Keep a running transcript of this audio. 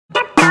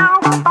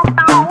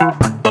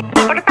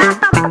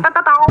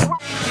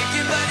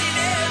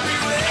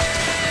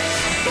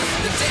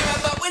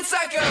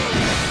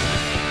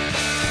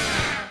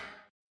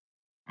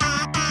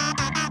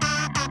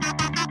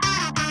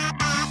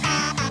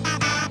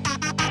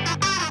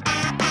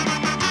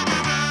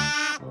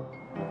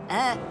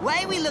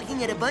why are we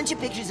looking at a bunch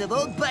of pictures of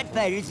old butt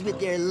fighters with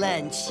their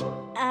lunch?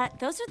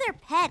 Those are their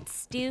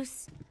pets,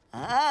 Deuce.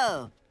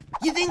 Oh.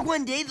 You think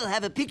one day they'll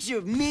have a picture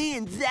of me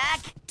and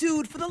Zack?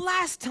 Dude, for the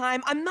last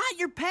time, I'm not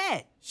your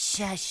pet.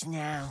 Shush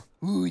now.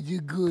 Who's a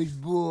good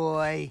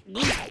boy?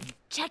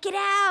 Check it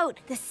out!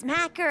 The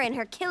Smacker and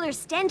her killer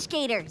stench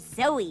gator,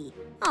 Zoe.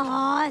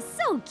 Aw,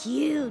 so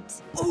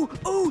cute.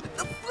 Oh,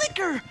 the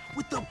flicker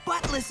with the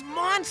buttless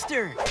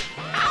monster.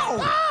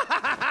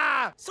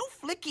 Ow! So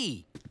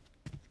flicky.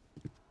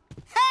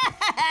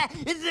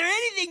 Is there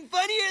anything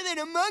funnier than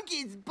a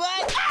monkey's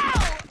butt?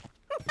 Ow!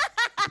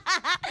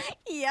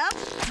 Yep.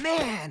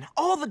 Man,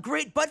 all the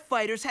great butt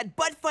fighters had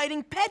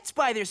butt-fighting pets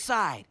by their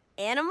side.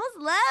 Animals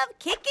love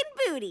kicking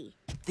booty.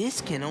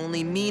 This can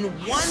only mean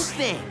one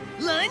thing.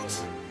 Lunch?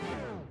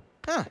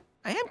 Huh,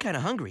 I am kind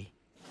of hungry.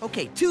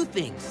 Okay, two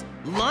things.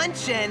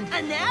 Lunch and...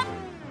 A nap?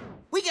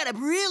 We got up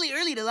really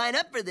early to line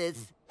up for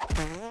this.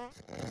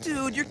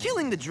 Dude, you're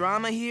killing the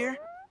drama here.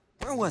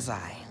 Where was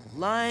I?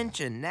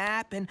 Lunch, a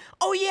nap, and...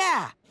 Oh,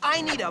 yeah!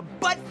 I need a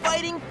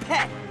butt-fighting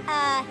pet!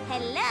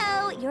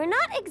 Hello? You're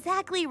not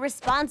exactly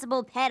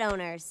responsible pet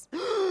owners.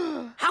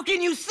 How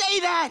can you say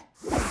that?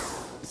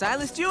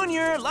 Silas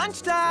Jr.,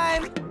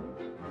 lunchtime!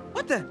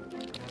 What the?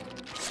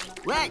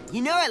 What?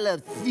 You know I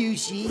love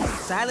sushi.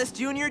 Silas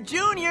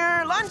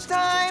Jr.,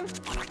 lunchtime!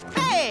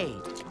 Hey!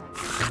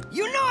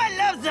 You know I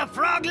love the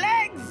frog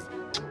legs!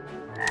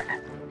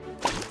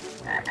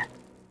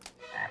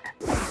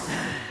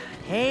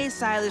 Hey,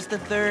 Silas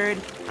III.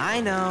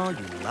 I know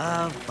you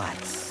love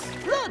butts.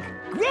 Look,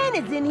 Gran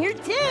is in here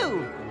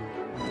too.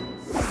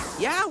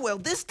 Yeah, well,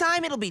 this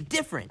time it'll be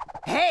different.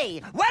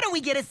 Hey, why don't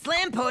we get a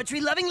slam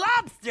poetry-loving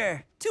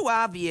lobster? Too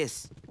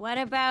obvious. What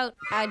about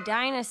a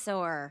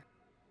dinosaur?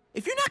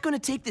 If you're not gonna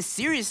take this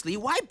seriously,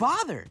 why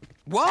bother?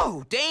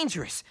 Whoa,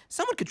 dangerous.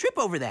 Someone could trip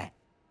over that.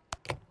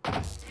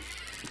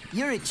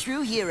 You're a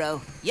true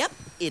hero. Yep,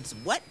 it's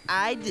what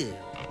I do.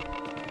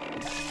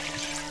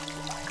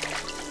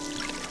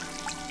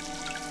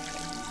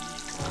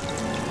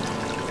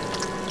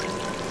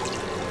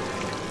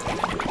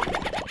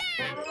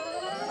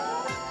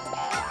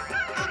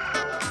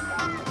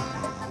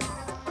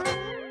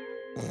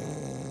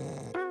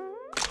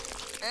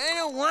 I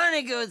don't want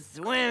to go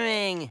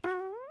swimming.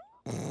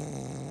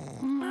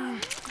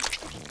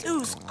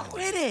 Deuce,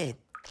 quit it.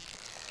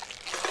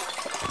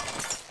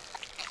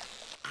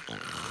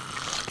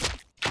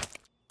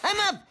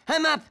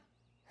 I'm up.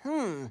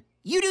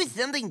 You do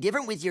something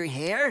different with your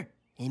hair?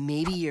 And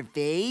maybe your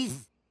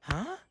face?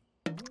 Huh?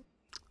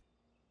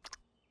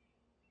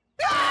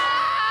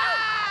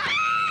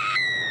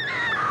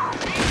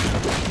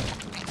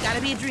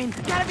 Gotta be a dream.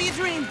 Gotta be a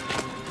dream.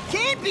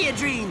 Can't be a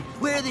dream.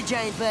 Where are the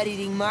giant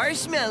butt-eating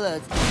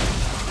marshmallows?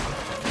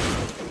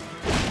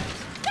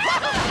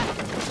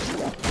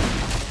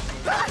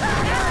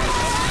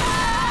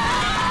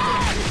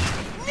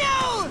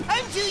 No!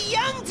 I'm too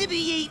young to be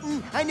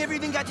eaten. I never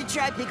even got to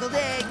try pickled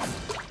eggs.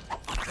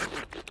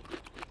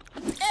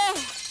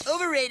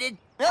 Overrated.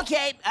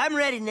 Okay, I'm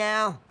ready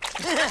now.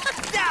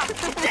 Stop!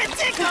 That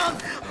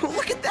tickled!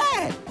 Look at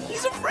that.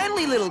 He's a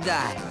friendly little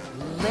guy.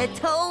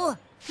 Little?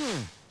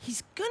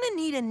 He's gonna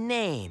need a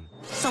name.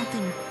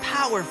 Something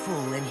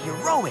powerful and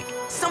heroic.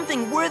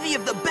 Something worthy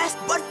of the best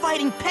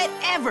butt-fighting pet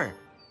ever.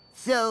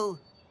 So,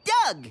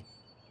 Doug.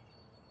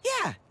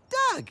 Yeah,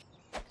 Doug.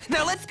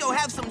 Now let's go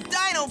have some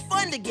dino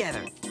fun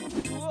together.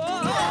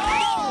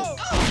 Whoa!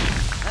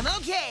 I'm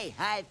okay.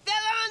 I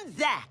fell on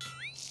Zack.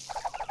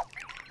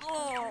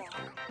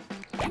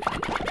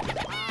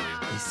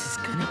 This is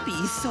gonna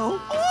be so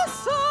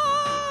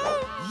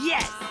awesome!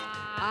 Yes!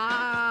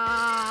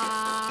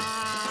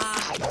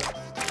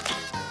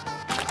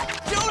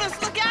 Jonas,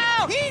 look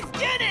out! He's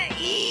gonna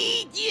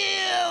eat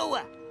you!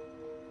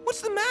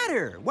 What's the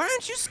matter? Why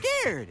aren't you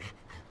scared?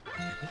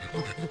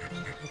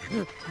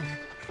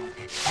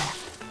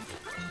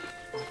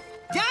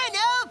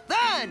 Dino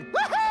fun!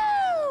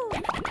 Woohoo!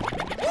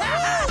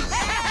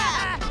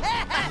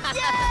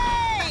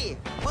 Yay!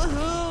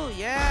 Woohoo!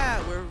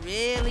 Yeah, we're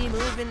really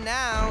moving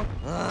now.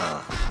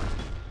 Ugh.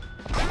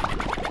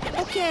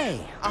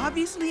 Okay,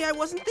 obviously I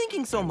wasn't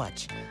thinking so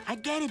much. I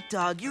get it,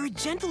 Doug. You're a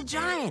gentle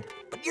giant.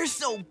 But you're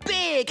so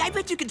big, I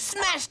bet you could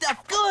smash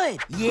stuff good.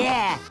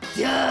 Yeah,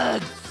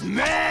 Doug,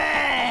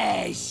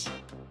 smash!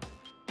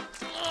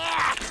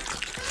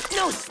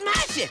 No,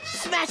 smash it!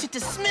 Smash it to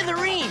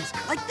smithereens,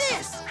 like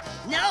this.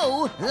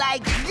 No,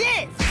 like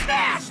this!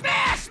 Smash,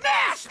 smash,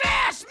 smash,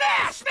 smash,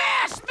 smash,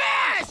 smash,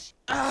 smash!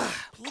 Ugh,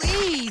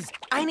 please!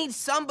 I need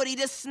somebody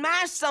to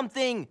smash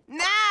something,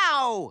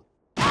 now!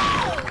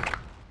 Oh!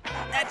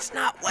 That's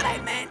not what I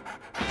meant.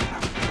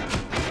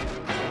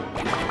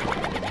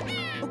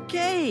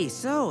 Okay,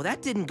 so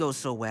that didn't go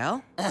so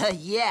well.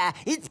 Yeah,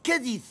 it's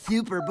 'cause he's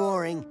super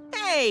boring.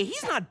 Hey,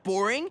 he's not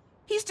boring.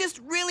 He's just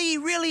really,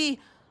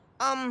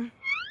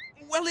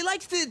 well, he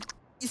likes to,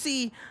 you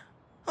see,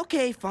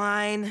 okay,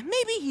 fine.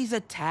 Maybe he's a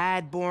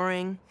tad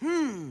boring.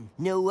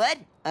 Know what?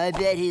 I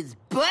bet his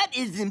butt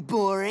isn't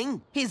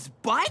boring. His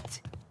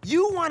butt?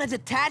 You want to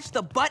detach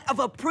the butt of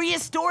a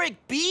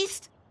prehistoric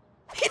beast?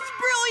 It's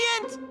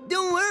brilliant!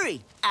 Don't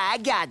worry, I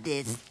got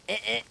this.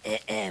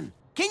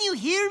 Can you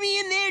hear me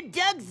in there,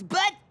 Doug's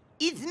butt?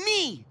 It's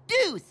me,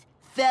 Deuce,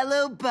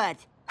 fellow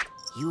butt.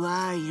 You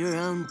are your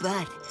own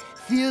butt.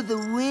 Feel the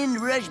wind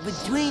rush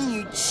between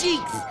your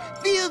cheeks.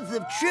 Fields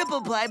of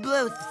triple ply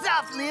blow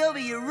softly over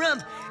your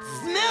rump.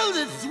 Smell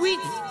the sweet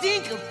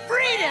stink of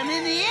freedom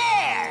in the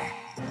air.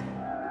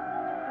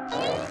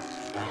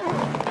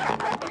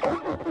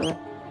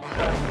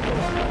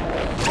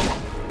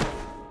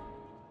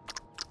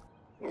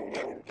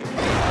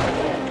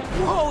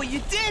 Whoa,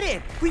 you did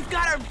it! We've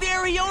got our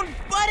very own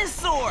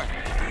Buttasaur!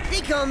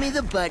 They call me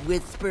the Butt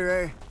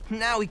Whisperer.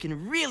 Now we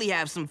can really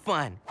have some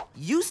fun.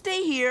 You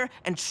stay here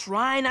and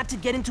try not to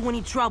get into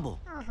any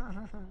trouble.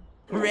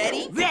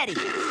 Ready? Ready!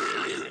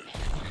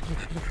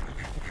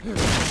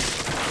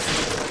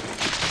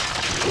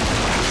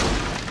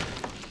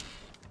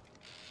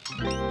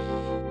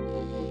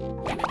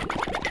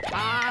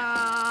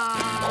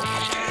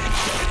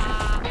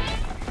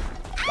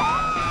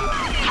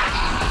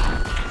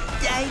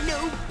 Dino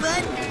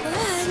Butt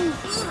Fun!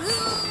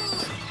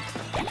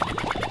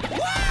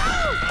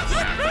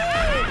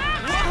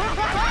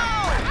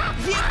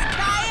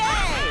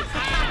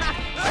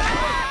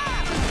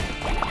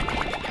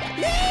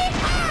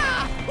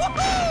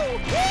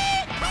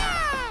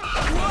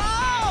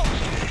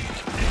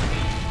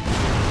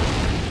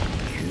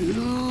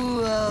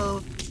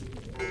 Cool.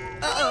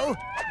 Uh-oh,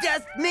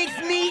 dust makes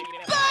me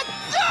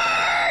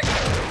butt-surge!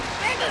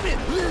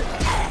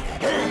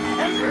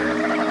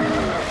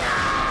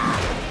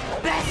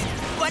 Best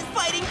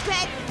butt-fighting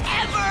pet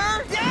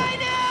ever!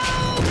 Dino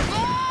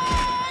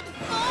Butt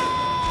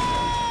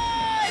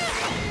Fun!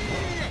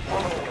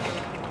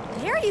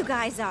 There you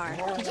guys are.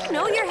 Did you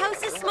know your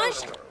house is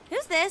smushed?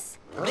 Who's this?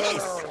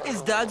 This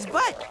is Doug's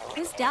butt.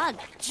 Who's Doug?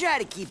 Try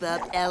to keep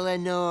up,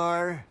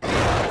 Eleanor.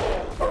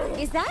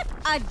 Is that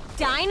a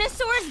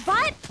dinosaur's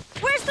butt?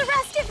 Where's the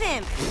rest of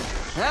him?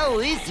 How are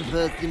we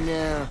supposed to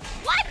know?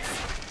 What?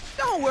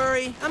 Don't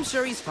worry, I'm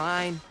sure he's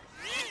fine.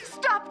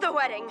 Stop the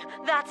wedding!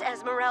 That's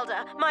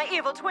Esmeralda, my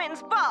evil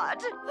twin's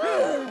butt!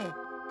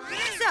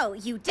 So,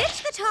 you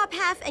ditched the top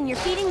half and you're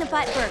feeding the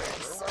butt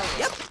burgers.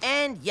 Yep,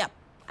 and yep.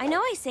 I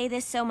know I say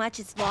this so much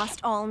it's lost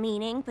all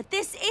meaning, but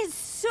this is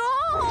so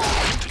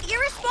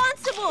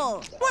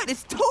irresponsible! What?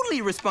 It's totally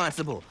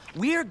irresponsible.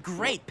 We're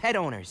great pet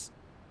owners.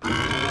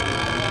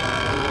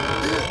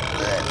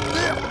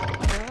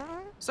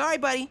 Sorry,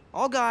 buddy.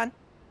 All gone.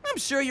 I'm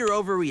sure you're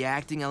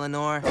overreacting,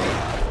 Eleanor.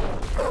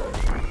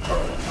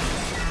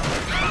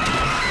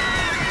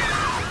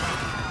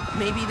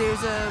 Maybe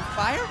there's a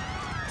fire?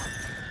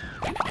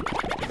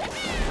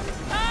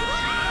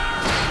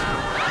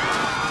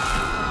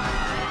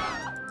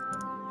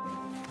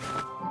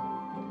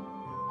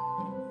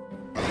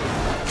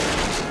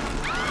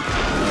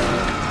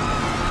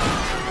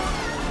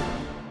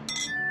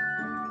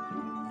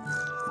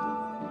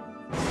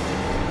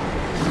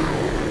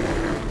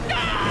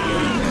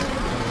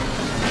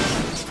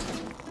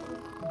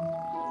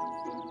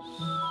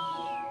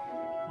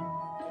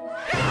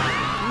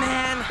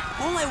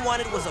 All I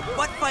wanted was a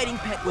butt-fighting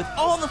pet with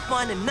all the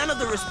fun and none of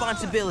the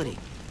responsibility.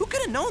 Who could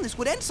have known this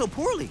would end so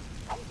poorly?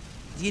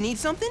 Do you need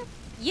something?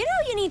 You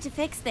know you need to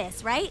fix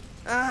this, right?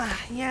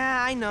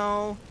 Yeah, I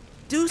know.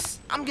 Deuce,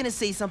 I'm gonna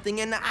say something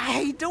and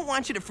I don't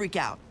want you to freak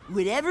out.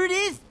 Whatever it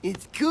is,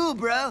 it's cool,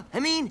 bro. I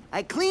mean,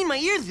 I clean my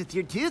ears with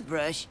your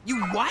toothbrush.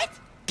 You what?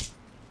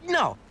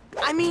 No,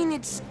 I mean,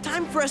 it's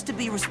time for us to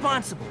be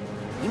responsible.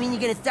 You mean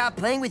you're gonna stop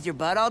playing with your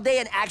butt all day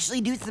and actually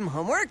do some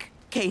homework?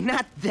 Okay,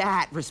 not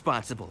that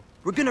responsible.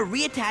 We're gonna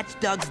reattach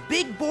Doug's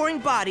big, boring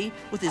body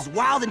with his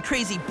wild and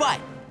crazy butt.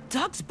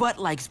 Doug's butt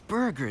likes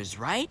burgers,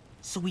 right?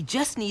 So we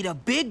just need a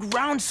big,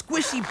 round,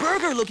 squishy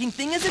burger-looking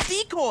thing as a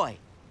decoy.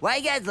 Why are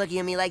you guys looking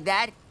at me like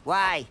that?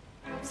 Why?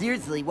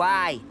 Seriously,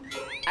 why?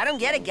 I don't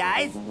get it,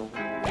 guys.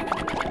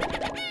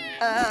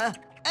 I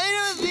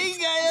don't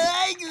think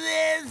I like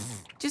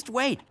this. Just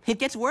wait, it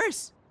gets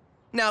worse.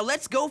 Now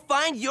let's go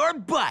find your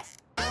butt.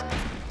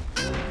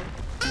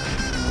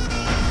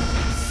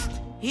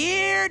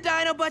 Here,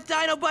 Dino Butt,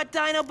 Dino Butt,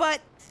 Dino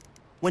Butt.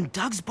 When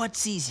Doug's butt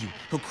sees you,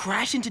 he'll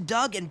crash into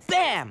Doug and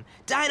bam!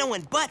 Dino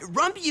and butt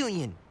rump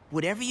union.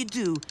 Whatever you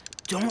do,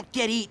 don't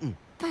get eaten.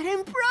 But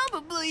I'm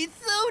probably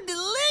so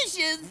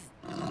delicious.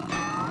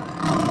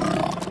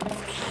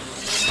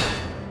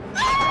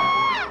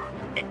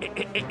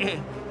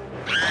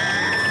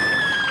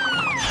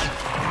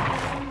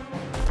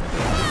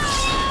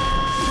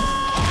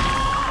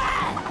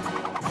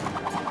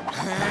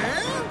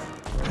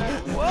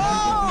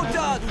 Whoa,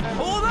 Doug!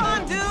 Hold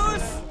on,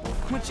 Deuce!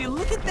 Would you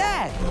look at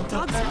that?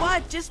 Doug's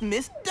butt just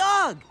missed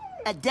Doug.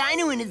 A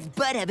dino and his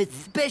butt have a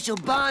special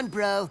bond,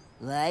 bro.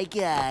 Like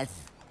us.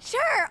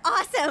 Sure,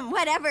 awesome,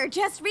 whatever.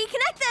 Just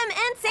reconnect them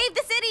and save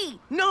the city.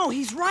 No,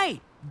 he's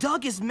right.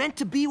 Doug is meant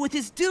to be with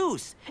his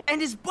Deuce,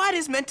 and his butt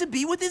is meant to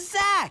be with his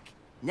Zack.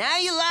 Now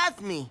you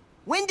lost me.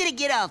 When did it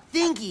get all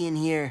thinky in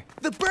here?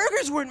 The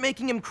burgers weren't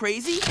making him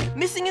crazy.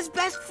 Missing his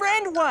best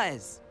friend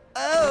was.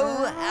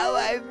 Oh, how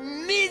I've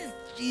missed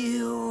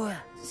you.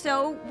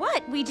 So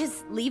what, we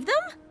just leave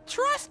them?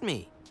 Trust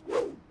me.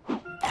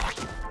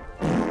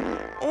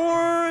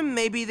 Or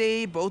maybe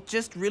they both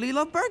just really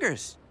love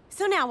burgers.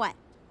 So now what?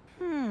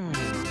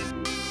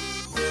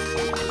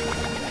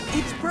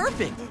 It's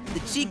perfect. The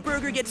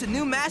cheeseburger gets a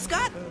new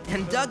mascot,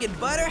 and Doug and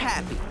Bud are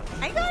happy.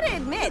 I gotta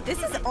admit,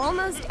 this is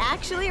almost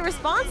actually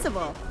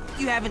responsible.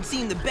 You haven't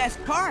seen the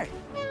best part.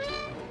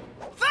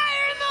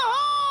 Fire in the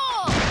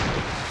hole!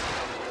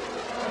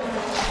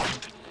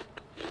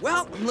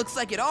 Well, looks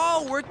like it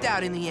all worked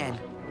out in the end.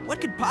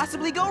 What could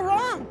possibly go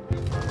wrong?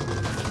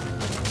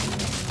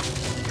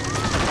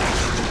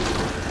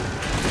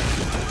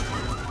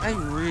 I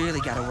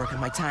really gotta work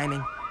on my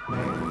timing.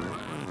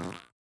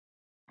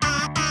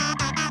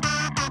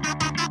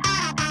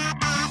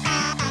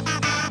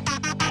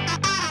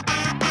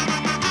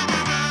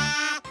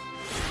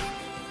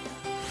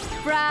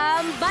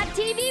 From Butt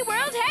TV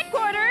World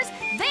Headquarters,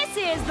 this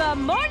is the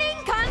Morning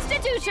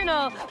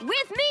Constitutional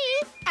with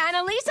me,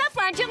 Annalisa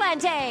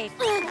Flangilante.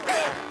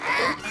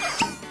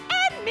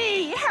 And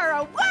me, her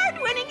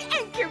award-winning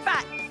anchor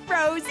butt,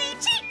 Rosie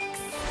Cheeks.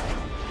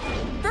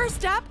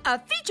 First up, a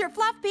feature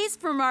fluff piece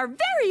from our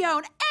very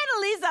own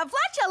Annalisa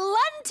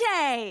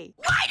Flangilante.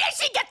 Why did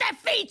she get that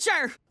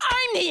feature?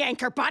 I'm the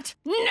anchor butt.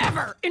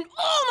 Never in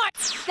all my...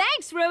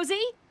 Thanks,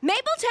 Rosie.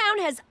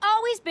 Mabeltown has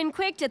always been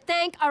quick to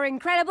thank our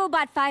incredible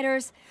butt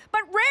fighters,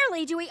 but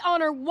rarely do we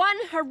honor one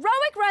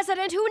heroic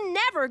resident who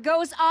never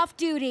goes off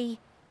duty.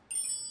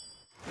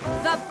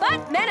 The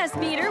Butt Menace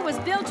Meter was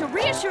built to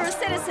reassure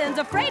citizens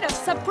afraid of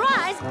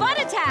surprise butt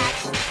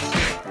attacks.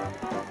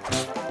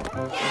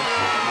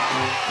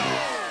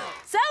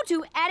 So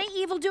to any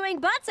evil-doing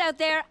butts out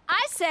there,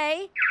 I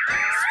say...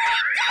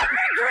 Sweet Dapper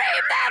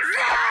Green, that's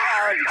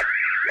loud!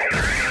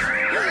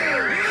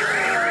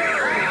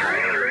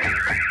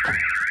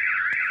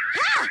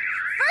 Ha!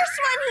 First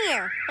one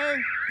here.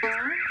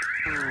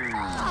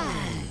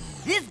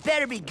 This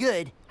better be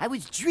good. I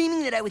was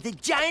dreaming that I was a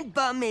giant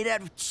bum made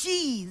out of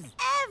cheese.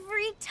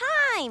 Every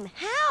time.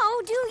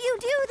 How do you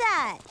do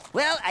that?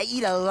 Well, I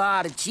eat a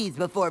lot of cheese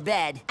before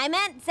bed. I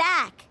meant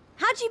Zack.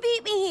 How'd you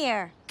beat me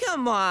here?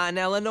 Come on,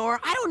 Eleanor.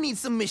 I don't need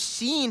some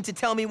machine to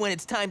tell me when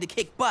it's time to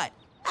kick butt.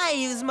 I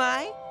use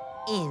my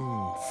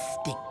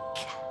instinct.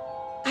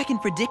 I can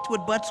predict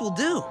what butts will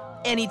do.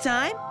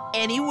 Anytime,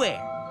 anywhere.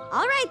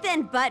 All right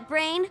then, butt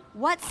brain.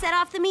 What set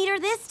off the meter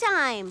this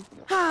time?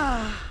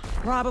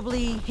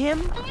 Probably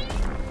him.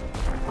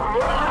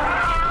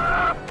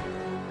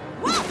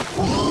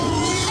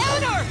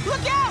 Eleanor,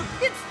 look out!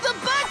 It's the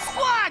butt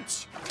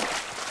squatch!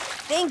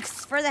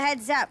 Thanks for the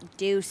heads up,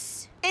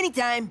 Deuce.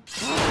 Anytime.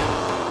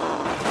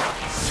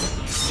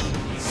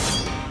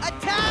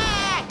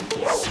 Attack!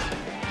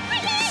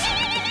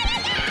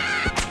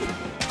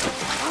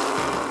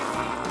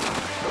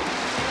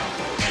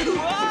 Come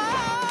on!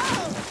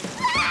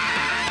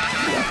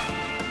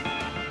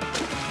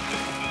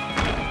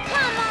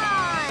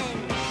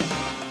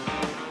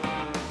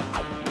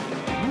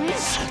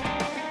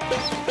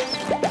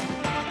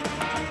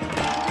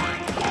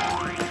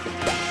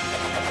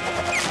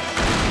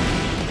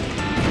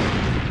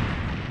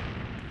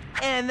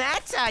 And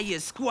that's how you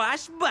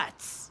squash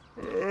butts.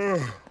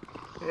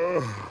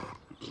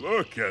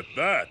 Look at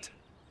that.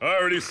 I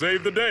already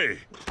saved the day.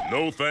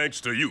 No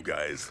thanks to you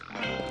guys.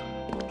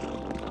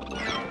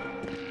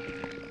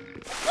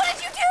 What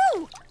did you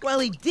do? Well,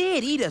 he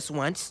did eat us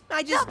once.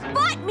 I just... The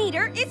butt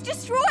meter is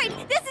destroyed.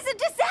 This is a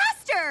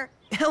disaster.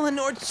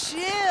 Eleanor,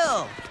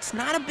 chill. It's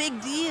not a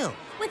big deal.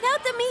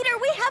 Without the meter,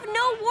 we have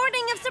no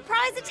warning of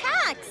surprise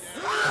attacks.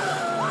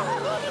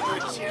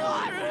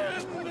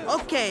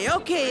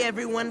 Okay,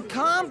 everyone,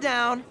 calm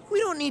down.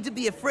 We don't need to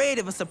be afraid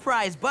of a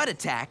surprise butt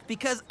attack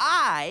because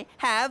I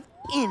have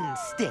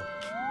instinct.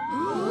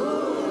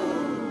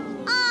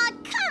 Come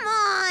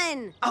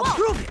on! I'll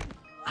prove it.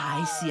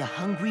 I see a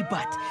hungry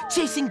butt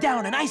chasing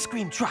down an ice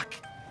cream truck.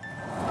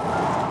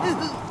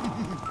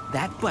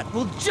 That butt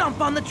will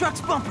jump on the truck's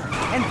bumper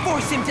and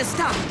force him to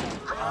stop.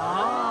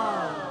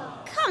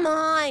 Come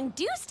on,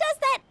 Deuce does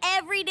that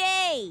every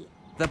day.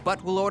 The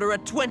butt will order a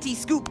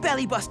 20-scoop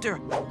belly buster,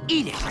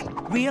 eat it,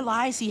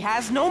 realize he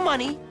has no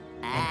money,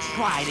 and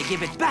try to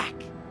give it back.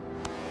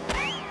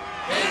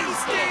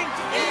 Instinct!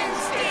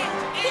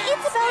 He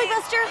eats a belly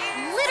buster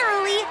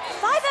literally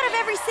 5 out of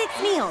every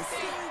 6 meals.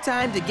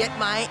 Time to get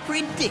my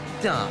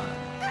predict on.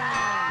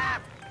 I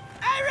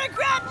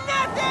regret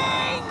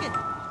nothing!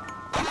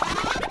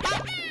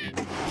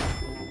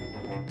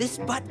 This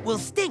butt will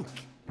stink.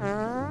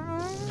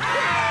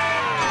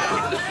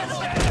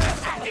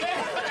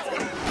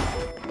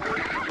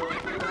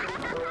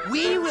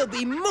 We will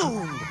be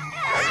mooned.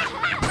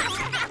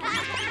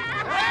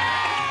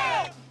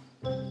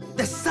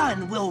 The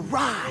sun will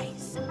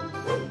rise.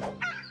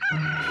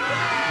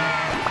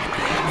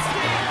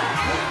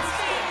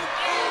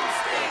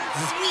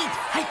 Sweet!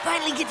 I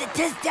finally get to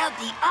test out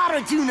the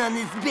auto-tune on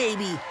this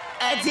baby.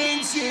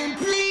 Attention,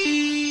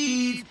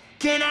 please!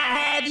 Can I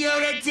have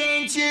your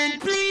attention,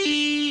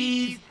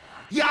 please?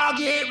 Y'all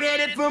get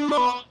ready for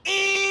more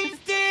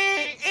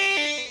instinct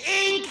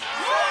ink!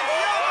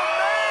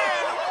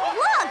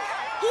 Look,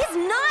 he's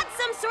not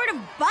sort of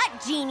butt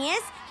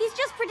genius. He's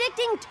just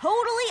predicting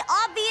totally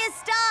obvious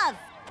stuff.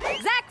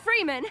 Zack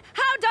Freeman,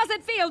 how does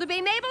it feel to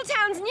be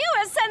Mabeltown's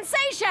newest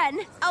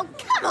sensation? Oh,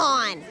 come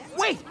on.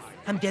 Wait,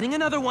 I'm getting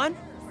another one.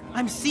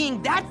 I'm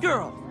seeing that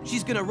girl.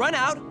 She's gonna run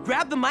out,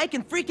 grab the mic,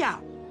 and freak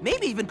out.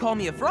 Maybe even call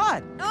me a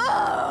fraud.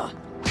 Ugh.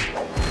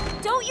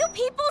 Don't you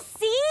people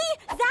see?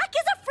 Zack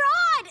is a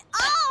fraud.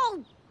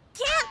 Oh,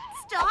 can't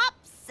stop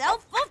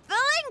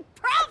self-fulfilling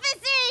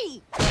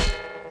prophecy.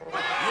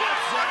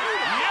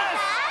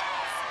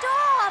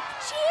 Stop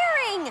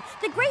cheering.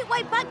 The great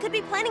white butt could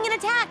be planning an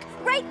attack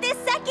right this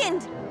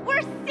second.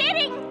 We're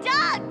sitting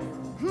ducks.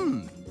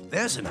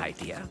 There's an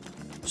idea.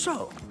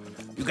 So,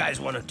 you guys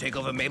want to take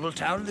over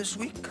Mabeltown this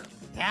week?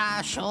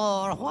 Yeah,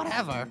 sure,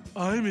 whatever.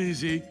 I'm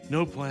easy.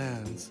 No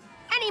plans.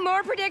 Any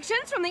more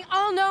predictions from the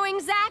all-knowing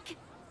Zack?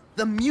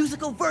 The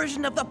musical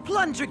version of the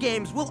Plunger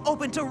Games will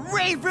open to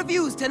rave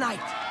reviews tonight.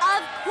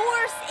 Of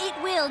course it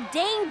will.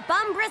 Dame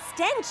Bumbra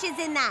Stench is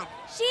in that.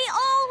 She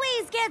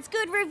always gets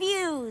good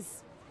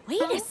reviews.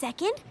 Wait a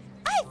second.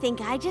 I think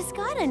I just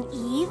got an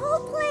evil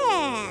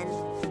plan.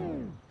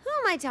 Who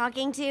am I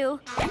talking to?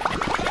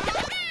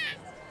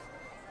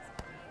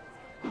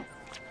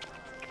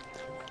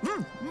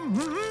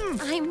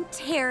 I'm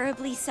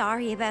terribly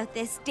sorry about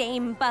this,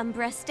 Dame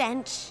Bumbra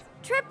Stench.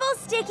 Triple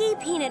sticky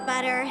peanut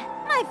butter.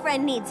 My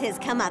friend needs his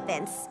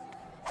comeuppance.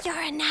 You're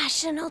a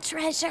national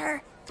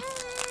treasure.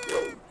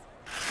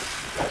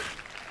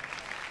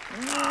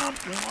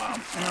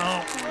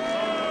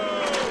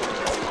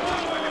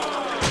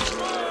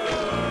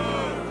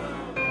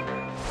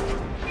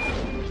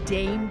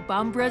 Dame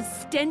Bumbra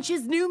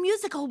Stench's new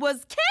musical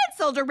was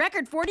canceled a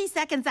record 40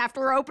 seconds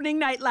after opening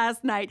night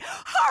last night.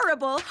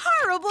 Horrible,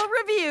 horrible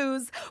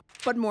reviews.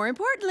 But more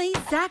importantly,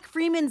 Zack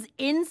Freeman's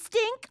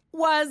instinct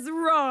was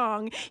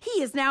wrong.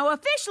 He is now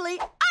officially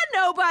a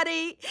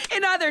nobody.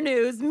 In other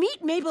news,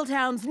 meet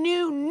Mabeltown's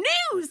new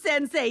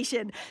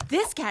sensation.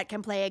 This cat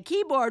can play a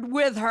keyboard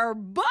with her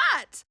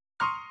butt.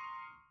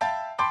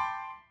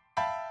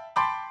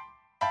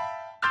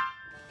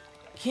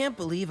 Can't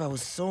believe I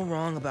was so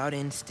wrong about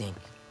instinct.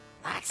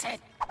 That's it.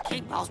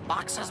 Keep those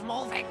boxes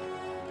moving.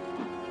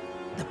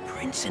 The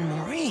Prince and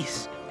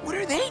Maurice, what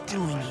are they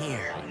doing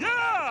here?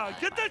 Yeah!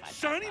 Get that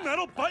shiny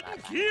metal button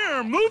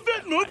gear! Move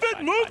it, move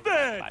it, move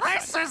it!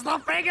 This is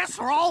the biggest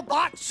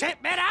robot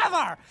shipment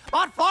ever!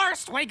 But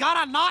first, we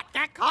gotta not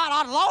get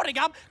caught unloading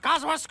them,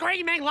 cause we're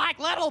screaming like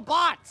little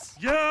butts!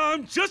 Yeah,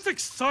 I'm just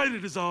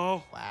excited is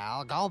all.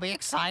 Well, go be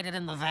excited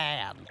in the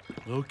van.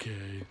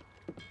 Okay.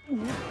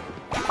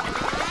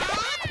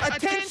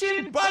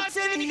 Attention, butts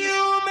and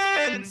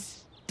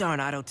humans!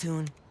 Darn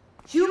auto-tune.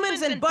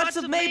 Humans and butts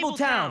of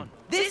Mabeltown,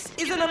 this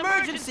is an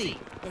emergency!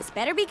 This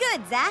better be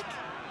good, Zack.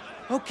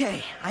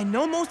 Okay, I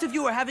know most of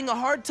you are having a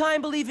hard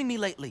time believing me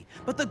lately,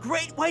 but the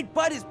Great White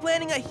Butt is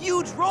planning a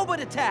huge robot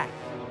attack.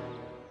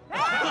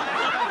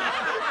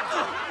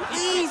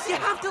 Please, you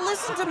have to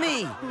listen to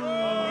me.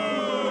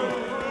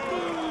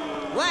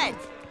 What?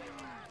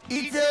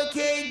 It's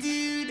okay,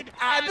 dude.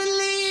 I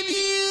believe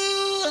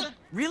you.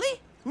 Really?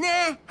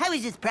 Nah, I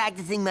was just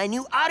practicing my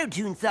new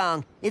auto-tune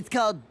song. It's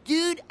called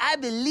Dude, I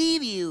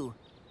Believe You.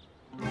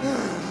 Wait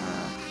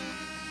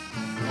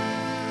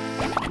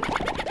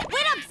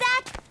up,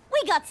 Zack!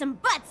 We got some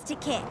butts to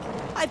kick.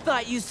 I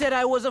thought you said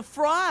I was a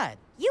fraud.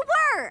 You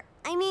were.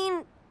 I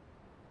mean,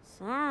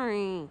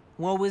 sorry.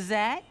 What was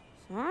that?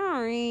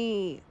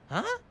 Sorry.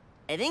 Huh?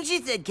 I think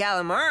she said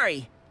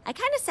calamari. I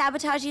kind of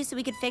sabotaged you so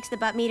we could fix the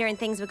butt meter and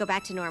things would go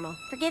back to normal.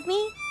 Forgive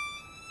me?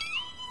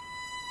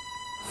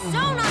 So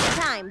not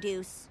the time,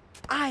 Deuce.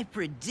 I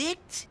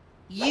predict?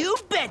 You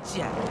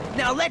betcha!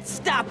 Now let's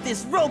stop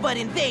this robot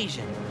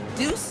invasion.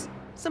 Deuce,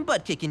 some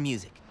butt-kicking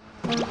music.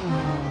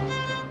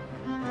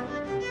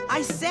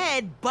 I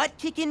said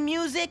butt-kicking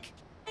music.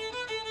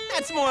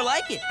 That's more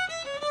like it.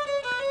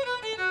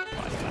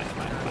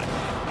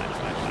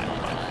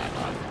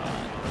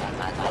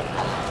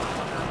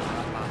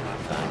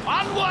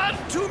 Onward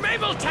to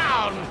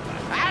Mabeltown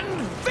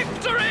and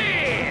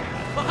victory!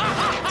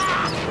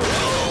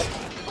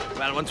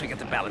 Well, once we get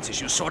the balance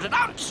issues sorted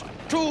out,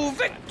 to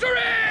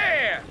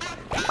victory!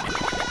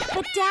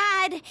 But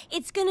Dad,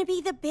 it's gonna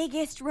be the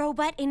biggest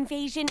robot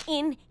invasion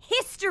in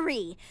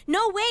history.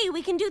 No way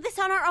we can do this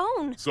on our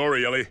own.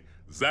 Sorry, Ellie.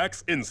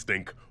 Zack's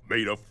instinct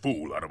made a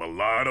fool out of a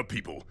lot of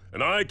people,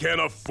 and I can't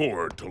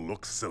afford to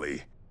look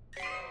silly.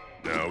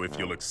 Now, if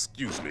you'll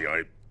excuse me,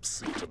 I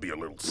seem to be a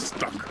little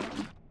stuck.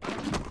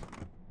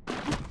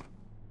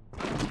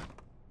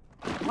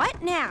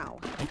 What now?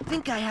 I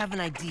think I have an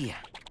idea.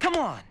 Come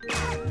on.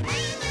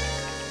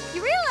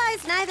 You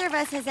realize neither of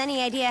us has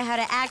any idea how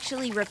to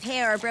actually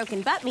repair a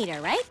broken butt meter,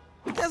 right?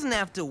 It doesn't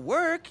have to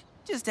work.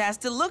 Just has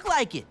to look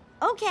like it.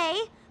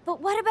 Okay,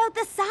 but what about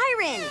the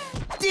siren?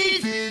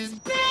 This is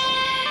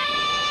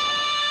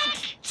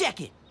Check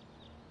it.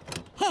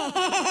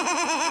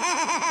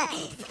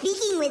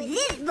 Speaking with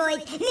this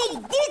voice makes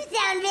Duke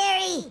sound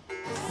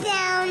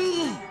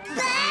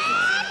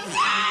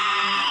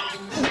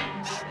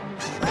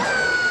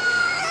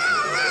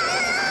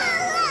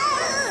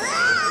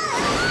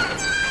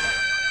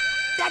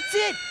That's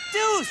it!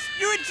 Deuce,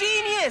 you're a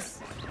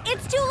genius!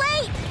 It's too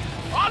late!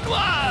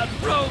 Onward,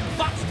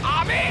 robot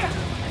army!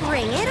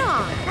 Bring it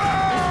on!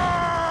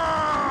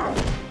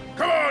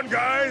 Come on,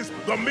 guys!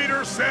 The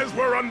meter says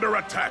we're under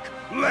attack.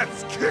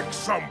 Let's kick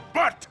some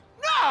butt!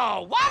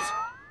 No, what?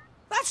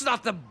 That's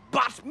not the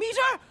butt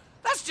meter.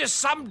 That's just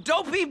some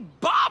dopey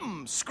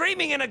bum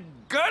screaming in a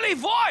girly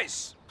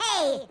voice.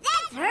 Hey,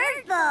 that's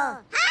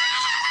hurtful.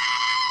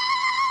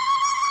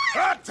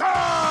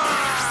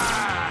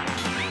 Attack!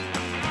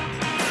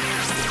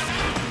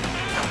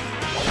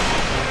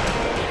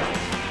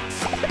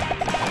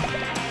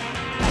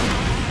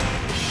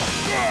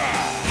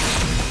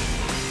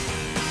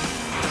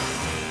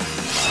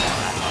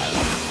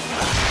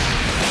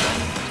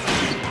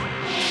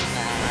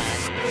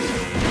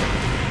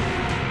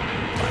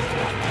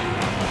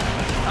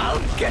 I'll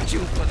get you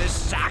for this,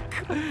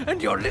 Zack,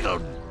 and your little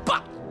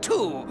butt,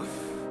 too.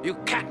 You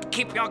can't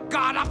keep your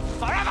guard up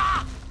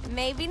forever!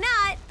 Maybe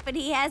not, but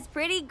he has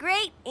pretty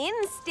great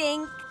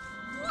instinct.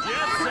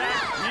 Yes,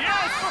 Zack!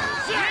 Yes!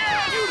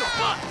 Zack, you the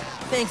butt!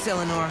 Thanks,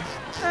 Eleanor.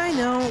 I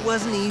know it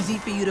wasn't easy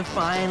for you to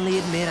finally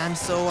admit I'm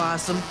so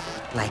awesome.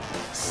 Like,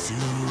 so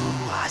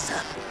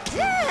awesome.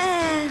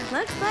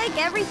 Looks like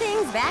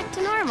everything's back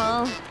to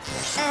normal.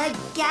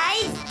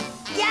 Guys?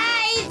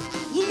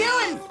 You know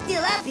I'm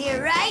still up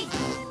here, right?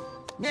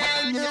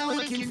 Now no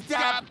one can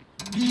stop